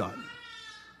done.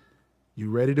 You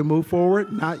ready to move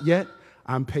forward? Not yet.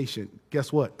 I'm patient.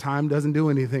 Guess what? Time doesn't do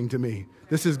anything to me.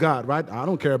 This is God, right? I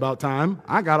don't care about time.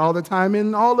 I got all the time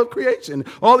in all of creation,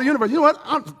 all the universe. You know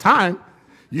what? Time.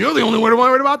 You're the only one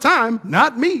worried about time,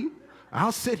 not me.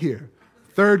 I'll sit here,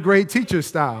 third grade teacher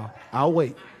style. I'll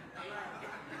wait.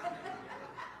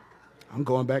 I'm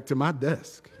going back to my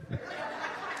desk.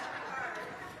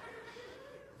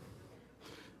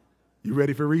 You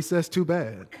ready for recess? Too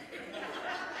bad.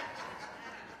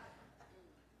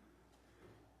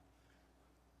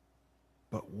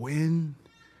 But when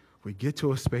we get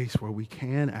to a space where we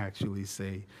can actually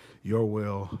say, your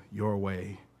will, your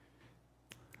way,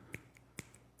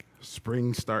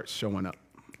 spring starts showing up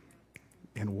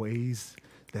in ways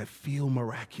that feel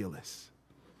miraculous.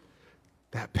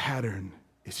 That pattern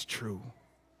is true.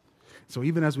 So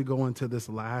even as we go into this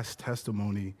last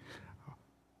testimony,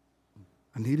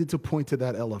 I needed to point to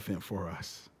that elephant for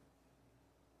us.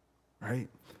 Right?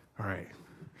 All right.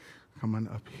 Come on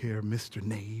up here, Mr.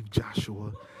 Nave,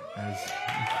 Joshua.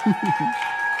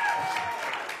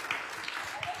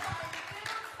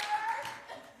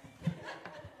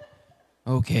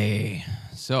 Okay,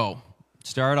 so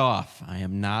start off. I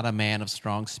am not a man of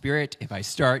strong spirit. If I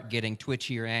start getting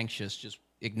twitchy or anxious, just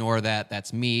ignore that.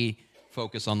 That's me.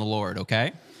 Focus on the Lord,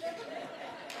 okay?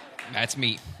 That's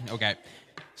me. Okay.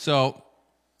 So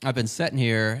I've been sitting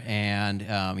here and,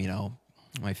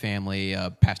 my family,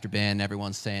 Pastor Ben,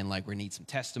 everyone's saying, like, we need some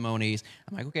testimonies.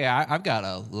 I'm like, okay, I've got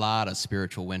a lot of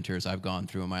spiritual winters I've gone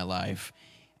through in my life.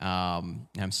 And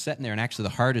I'm sitting there, and actually the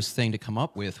hardest thing to come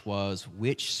up with was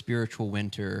which spiritual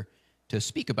winter to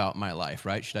speak about in my life,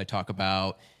 right? Should I talk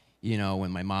about,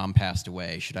 when my mom passed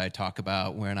away? Should I talk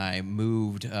about when I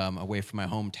moved away from my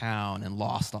hometown and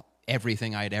lost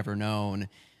everything I'd ever known,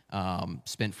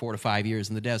 spent 4 to 5 years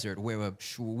in the desert?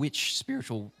 Which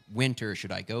spiritual winter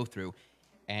should I go through?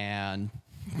 And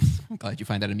I'm glad you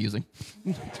find that amusing.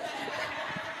 It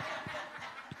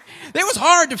was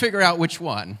hard to figure out which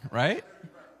one, right?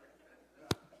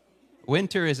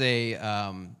 Winter is if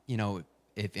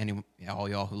all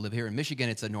y'all who live here in Michigan,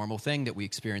 it's a normal thing that we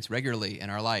experience regularly in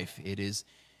our life. It is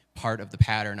part of the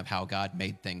pattern of how God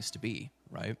made things to be,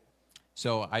 right?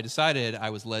 So I decided I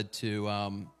was led to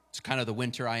kind of the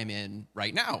winter I am in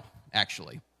right now,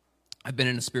 actually. I've been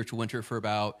in a spiritual winter for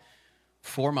about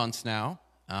 4 months now.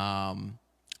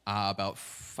 About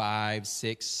 5,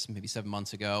 6, maybe 7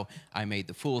 months ago, I made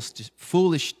the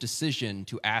foolish decision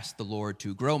to ask the Lord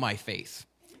to grow my faith,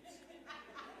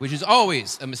 which is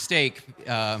always a mistake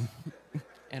and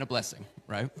a blessing,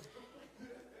 right?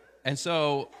 And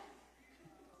so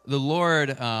the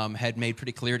Lord had made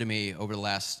pretty clear to me over the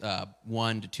last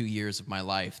 1 to 2 years of my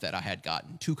life that I had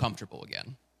gotten too comfortable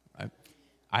again, right?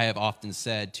 I have often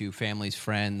said to families,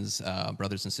 friends,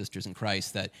 brothers and sisters in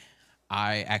Christ that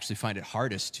I actually find it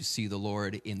hardest to see the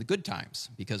Lord in the good times,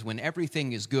 because when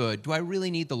everything is good, do I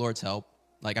really need the Lord's help?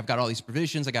 Like, I've got all these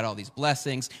provisions, I got all these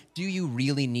blessings. Do you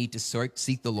really need to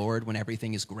seek the Lord when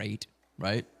everything is great,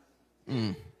 right?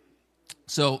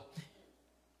 So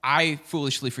I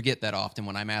foolishly forget that often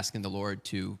when I'm asking the Lord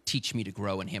to teach me to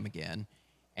grow in Him again.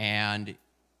 And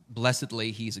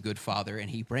blessedly, He's a good Father, and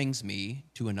He brings me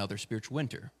to another spiritual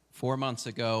winter. 4 months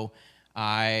ago,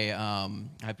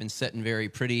 I've been sitting very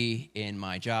pretty in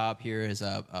my job here as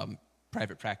a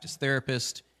private practice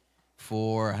therapist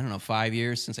for, 5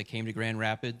 years since I came to Grand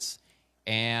Rapids.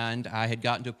 And I had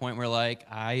gotten to a point where, like,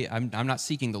 I'm not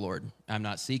seeking the Lord. I'm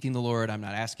not seeking the Lord. I'm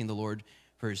not asking the Lord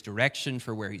for His direction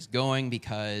for where He's going,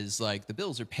 because, like, the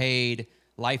bills are paid,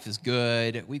 life is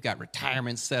good, we've got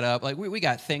retirement set up, like, we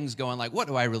got things going. Like, what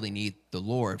do I really need the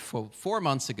Lord? 4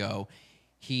 months ago,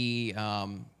 He,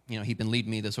 he'd been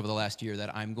leading me this over the last year,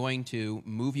 that I'm going to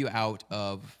move you out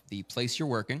of the place you're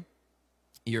working.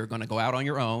 You're going to go out on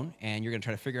your own, and you're going to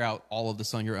try to figure out all of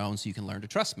this on your own so you can learn to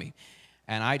trust me.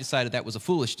 And I decided that was a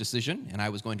foolish decision, and I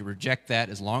was going to reject that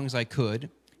as long as I could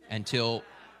until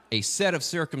a set of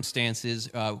circumstances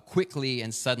quickly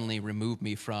and suddenly removed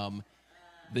me from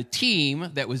the team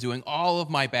that was doing all of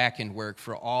my back-end work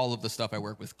for all of the stuff I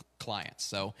work with clients.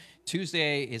 So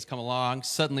Tuesday has come along.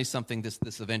 Suddenly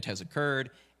this event has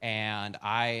occurred, and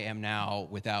I am now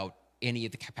without any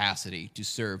of the capacity to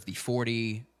serve the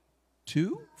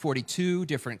 42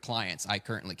 different clients I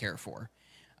currently care for.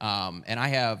 And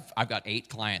I've got 8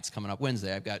 clients coming up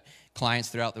Wednesday. I've got clients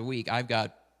throughout the week. I've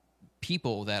got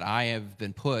people that I have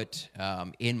been put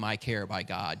in my care by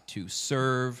God to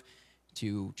serve,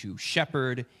 to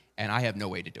shepherd, and I have no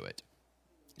way to do it.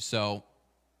 So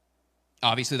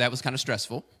obviously that was kind of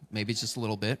stressful. Maybe it's just a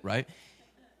little bit, right?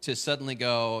 To suddenly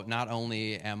go, not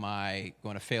only am I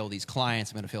going to fail these clients,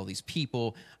 I'm going to fail these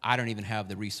people, I don't even have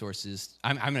the resources.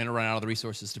 I'm going to run out of the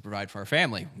resources to provide for our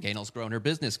family. Gaynell's grown her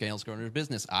business.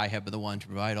 I have been the one to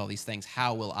provide all these things.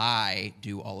 How will I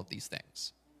do all of these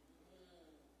things?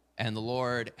 And the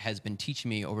Lord has been teaching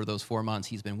me over those 4 months.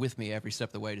 He's been with me every step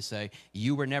of the way to say,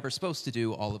 you were never supposed to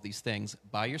do all of these things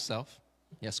by yourself.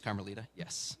 Yes, Carmelita,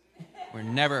 yes. We're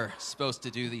never supposed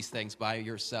to do these things by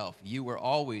yourself. You were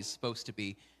always supposed to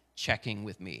be checking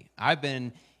with me. I've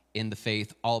been in the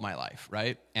faith all my life,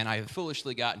 right? And I have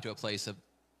foolishly gotten to a place of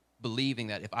believing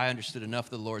that if I understood enough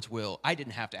of the Lord's will, I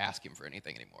didn't have to ask Him for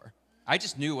anything anymore. I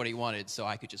just knew what He wanted, so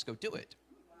I could just go do it.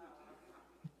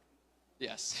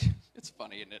 Yes, it's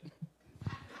funny, isn't it?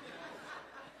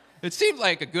 It seemed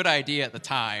like a good idea at the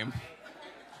time.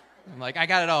 I'm like, I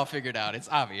got it all figured out. It's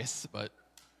obvious, but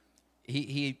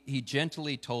he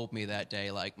gently told me that day,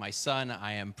 like, my son,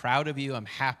 I am proud of you. I'm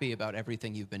happy about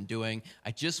everything you've been doing. I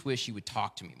just wish you would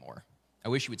talk to me more. I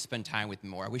wish you would spend time with me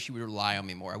more. I wish you would rely on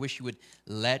me more. I wish you would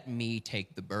let me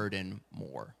take the burden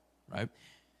more, right?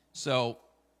 So,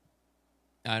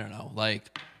 I don't know,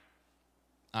 like,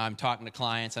 I'm talking to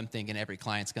clients. I'm thinking every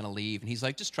client's going to leave. And he's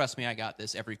like, just trust me, I got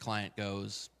this. Every client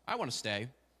goes, I want to stay.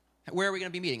 Where are we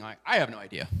going to be meeting? I'm like, I have no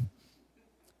idea.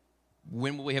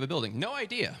 When will we have a building? No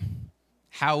idea.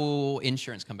 How will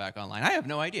insurance come back online? I have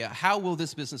no idea. How will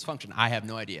this business function? I have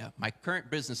no idea. My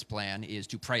current business plan is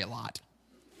to pray a lot.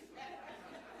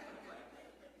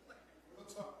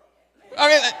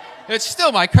 Okay, It's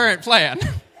still my current plan.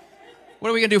 What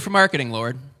are we going to do for marketing,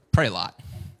 Lord? Pray a lot.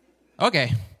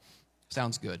 Okay.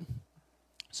 Sounds good.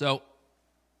 So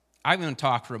I'm going to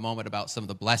talk for a moment about some of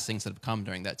the blessings that have come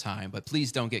during that time, but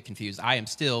please don't get confused. I am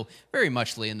still very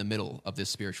muchly in the middle of this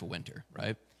spiritual winter,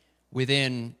 right?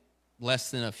 Within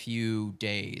less than a few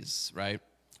days, right,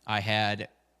 I had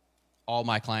all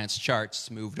my clients'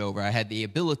 charts moved over. I had the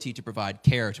ability to provide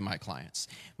care to my clients.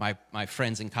 My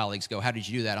friends and colleagues go, how did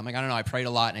you do that? I'm like, I don't know, I prayed a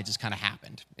lot, and it just kind of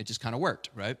happened. It just kind of worked,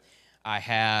 right? I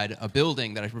had a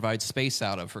building that I provide space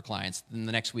out of for clients. Then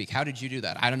the next week, how did you do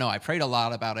that? I don't know, I prayed a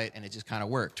lot about it, and it just kind of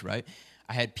worked, right?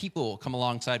 I had people come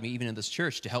alongside me, even in this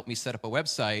church, to help me set up a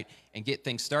website and get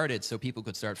things started so people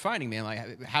could start finding me. I'm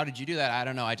like, how did you do that? I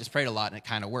don't know, I just prayed a lot, and it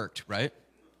kind of worked, right?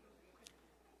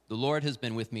 The Lord has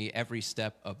been with me every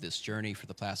step of this journey for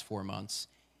the past 4 months.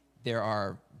 There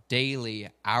are daily,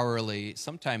 hourly,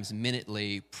 sometimes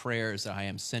minutely prayers that I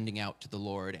am sending out to the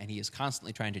Lord, and he is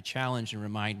constantly trying to challenge and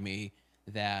remind me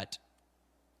that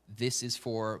this is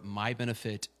for my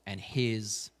benefit and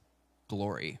his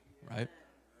glory, right?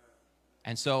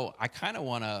 And so I kind of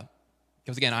want to,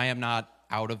 because again, I am not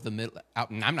out of the middle,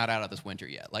 I'm not out of this winter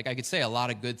yet. Like, I could say a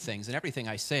lot of good things, and everything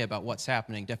I say about what's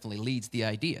happening definitely leads the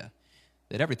idea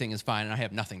that everything is fine and I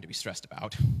have nothing to be stressed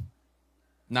about.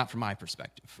 Not from my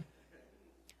perspective.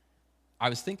 I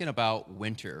was thinking about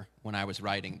winter when I was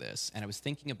writing this, and I was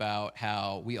thinking about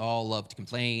how we all love to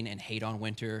complain and hate on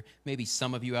winter. Maybe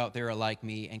some of you out there are like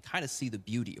me and kind of see the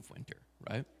beauty of winter,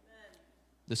 right? Amen.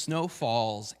 The snow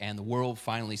falls and the world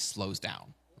finally slows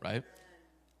down, right? Amen.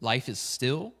 Life is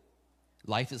still.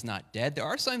 Life is not dead. There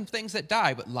are some things that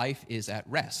die, but life is at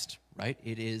rest, right?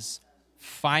 It is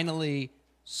finally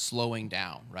slowing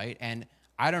down, right? And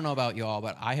I don't know about y'all,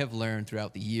 but I have learned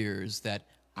throughout the years that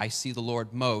I see the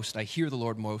Lord most, I hear the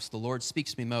Lord most, the Lord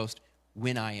speaks to me most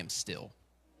when I am still.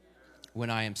 When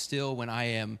I am still,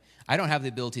 I don't have the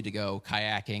ability to go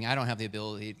kayaking, I don't have the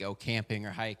ability to go camping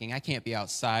or hiking, I can't be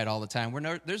outside all the time.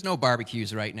 There's no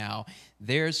barbecues right now.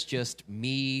 There's just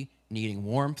me needing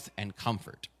warmth and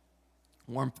comfort.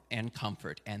 Warmth and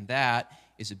comfort, and that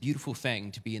is a beautiful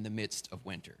thing to be in the midst of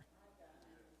winter.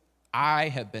 I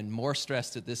have been more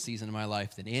stressed at this season of my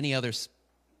life than any other, is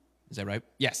that right?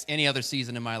 Yes, any other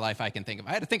season in my life I can think of.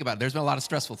 I had to think about it. There's been a lot of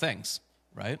stressful things,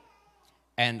 right?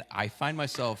 And I find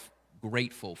myself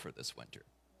grateful for this winter.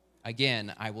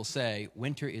 Again, I will say,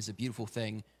 winter is a beautiful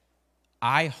thing.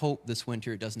 I hope this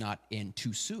winter does not end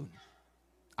too soon.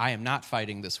 I am not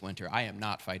fighting this winter.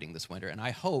 And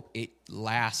I hope it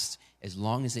lasts as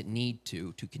long as it need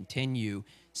to continue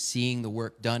seeing the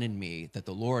work done in me that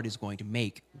the Lord is going to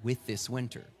make with this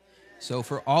winter. So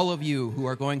for all of you who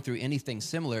are going through anything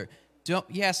similar, don't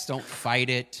fight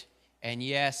it. And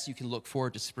yes, you can look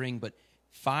forward to spring, but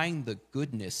find the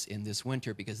goodness in this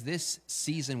winter, because this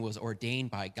season was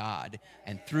ordained by God.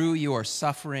 And through your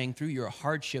suffering, through your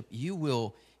hardship, you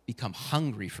will become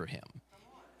hungry for him.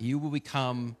 You will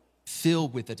become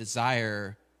filled with a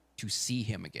desire to see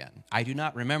him again. I do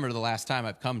not remember the last time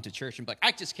I've come to church and be like,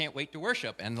 I just can't wait to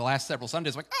worship. And the last several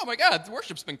Sundays, like, oh my God, the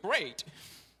worship's been great,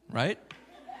 right?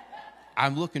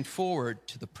 I'm looking forward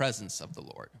to the presence of the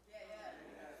Lord.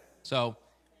 So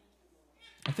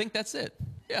I think that's it.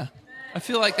 Yeah, I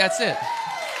feel like that's it.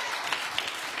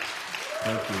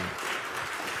 Thank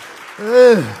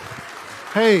you.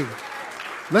 Hey,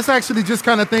 let's actually just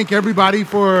kind of thank everybody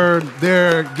for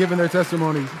their giving their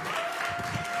testimonies.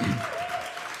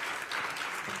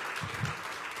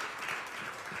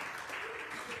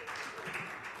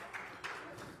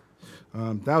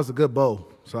 That was a good bow,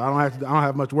 so I don't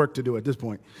have much work to do at this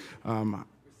point.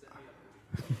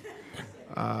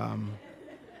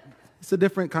 It's a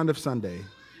different kind of Sunday,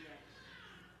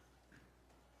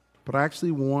 but I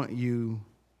actually want you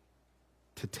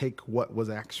to take what was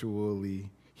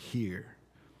actually here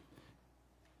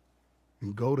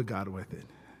and go to God with it.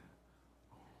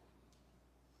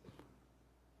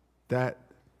 That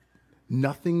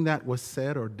nothing that was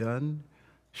said or done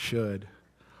should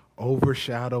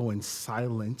overshadow and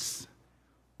silence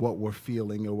what we're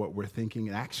feeling or what we're thinking.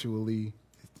 Actually,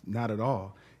 not at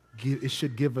all. It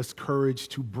should give us courage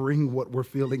to bring what we're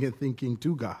feeling and thinking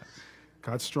to God.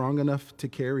 God's strong enough to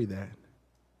carry that.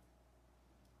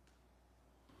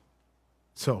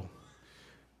 So,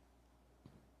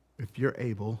 if you're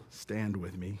able, stand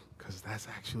with me, because that's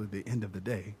actually the end of the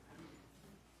day.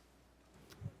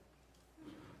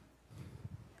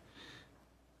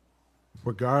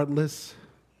 Regardless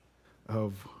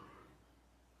of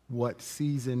what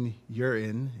season you're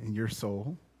in your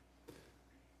soul,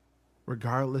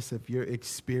 regardless if you're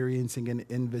experiencing an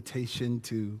invitation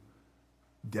to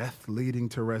death leading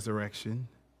to resurrection,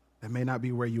 That may not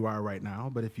be where you are right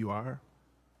now, but if you are,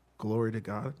 glory to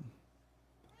God.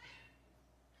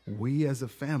 We as a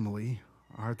family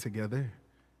are together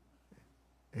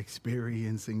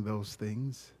experiencing those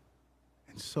things.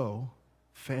 And so,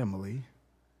 family,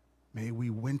 may we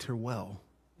winter well.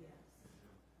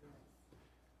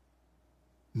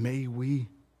 May we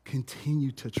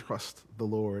continue to trust the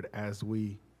Lord as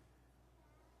we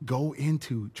go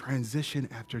into transition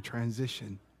after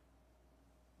transition.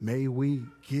 May we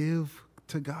give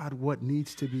to God what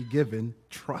needs to be given,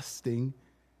 trusting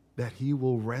that he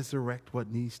will resurrect what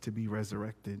needs to be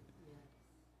resurrected.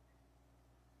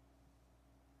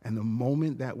 And the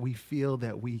moment that we feel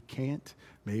that we can't,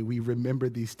 may we remember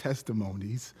these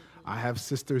testimonies. I have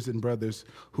sisters and brothers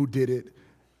who did it,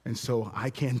 and so I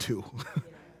can too.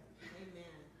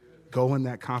 Go in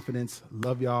that confidence.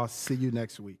 Love y'all. See you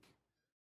next week.